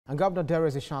And Governor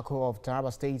Darius Ishaku of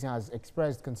Taraba State has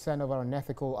expressed concern over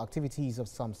unethical activities of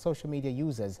some social media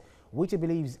users, which he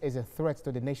believes is a threat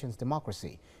to the nation's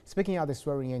democracy. Speaking at the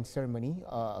swearing-in ceremony,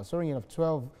 swearing-in of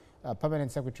 12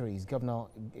 permanent secretaries, Governor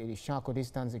Ishaku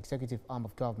distanced executive arm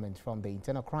of government from the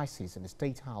internal crisis in the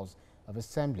State House of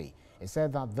Assembly. He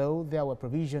said that though there were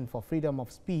provision for freedom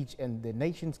of speech in the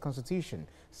nation's constitution,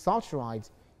 such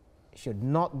rights should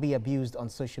not be abused on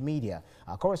social media.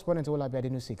 Our correspondent Owolabi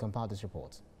Adenusi compiled this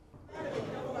report.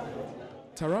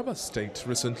 Taraba State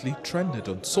recently trended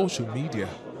on social media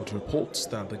with reports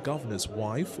that the governor's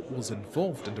wife was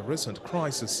involved in the recent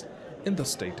crisis in the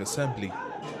State Assembly.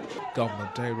 Governor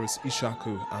Darius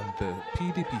Ishaku and the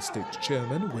PDP state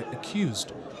chairman were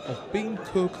accused of being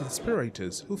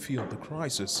co-conspirators who fueled the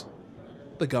crisis.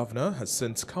 The governor has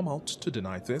since come out to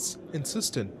deny this,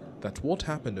 insisting that what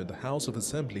happened in the House of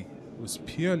Assembly was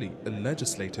purely a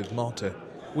legislative matter,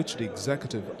 which the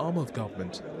executive arm of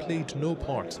government played no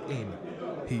part in.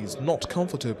 He is not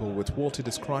comfortable with what he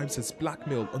describes as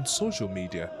blackmail on social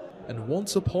media and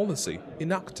wants a policy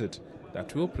enacted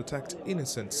that will protect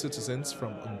innocent citizens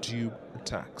from undue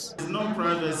attacks. There is no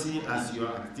privacy as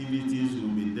your activities will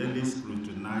be daily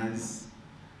scrutinized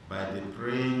by the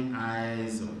prying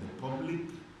eyes of the public,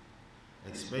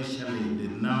 especially the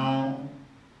now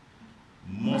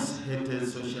most hated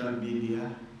social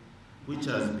media, which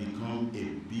has become a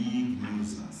big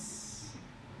nuisance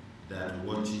that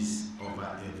watches over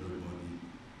everybody,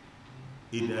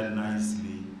 either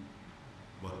nicely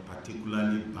but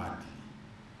particularly badly.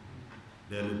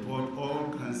 They report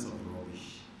all kinds of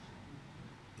rubbish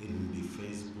in the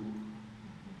Facebook,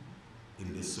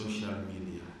 in the social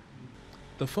media.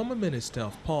 The former Minister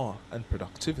of Power and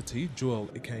Productivity, Joel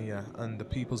Ikenya, and the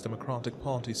People's Democratic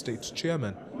Party state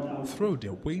chairman throw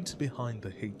their weight behind the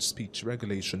hate speech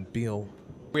regulation bill.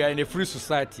 We are in a free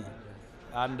society,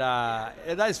 and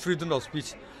that is freedom of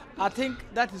speech. I think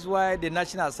that is why the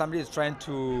National Assembly is trying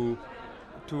to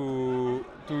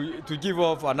give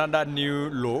off another new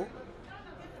law.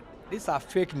 These are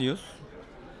fake news.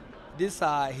 These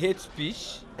are hate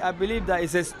speech. I believe that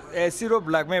it's a zero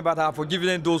blackmail, but I have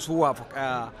forgiven those who have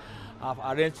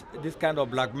arranged this kind of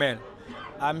blackmail.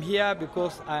 I'm here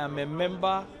because I am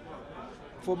a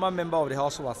former member of the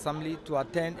House of Assembly, to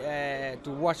attend,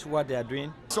 to watch what they are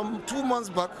doing. Some 2 months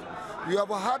back, you have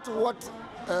heard what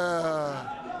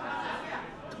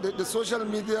the social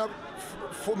media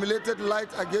formulated light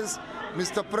against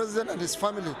Mr. President and his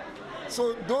family.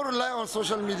 So don't rely on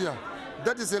social media.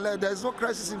 That is a lie. There is no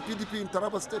crisis in PDP in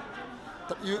Taraba State.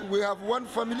 We have one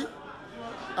family,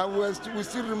 and we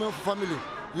still remain family.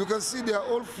 You can see they are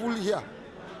all full here.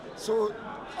 So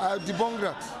I debunk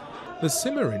that. The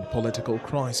simmering political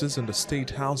crisis in the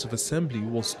State House of Assembly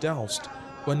was doused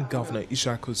when Governor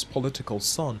Ishaku's political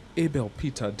son, Abel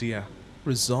Peter Dia,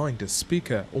 resigned as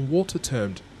Speaker on what are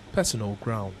termed personal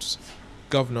grounds.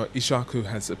 Governor Ishaku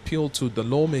has appealed to the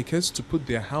lawmakers to put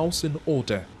their house in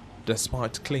order,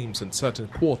 despite claims in certain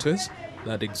quarters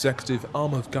that the executive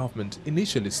arm of government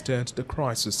initially stirred the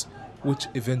crisis, which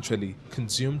eventually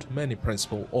consumed many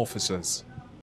principal officers.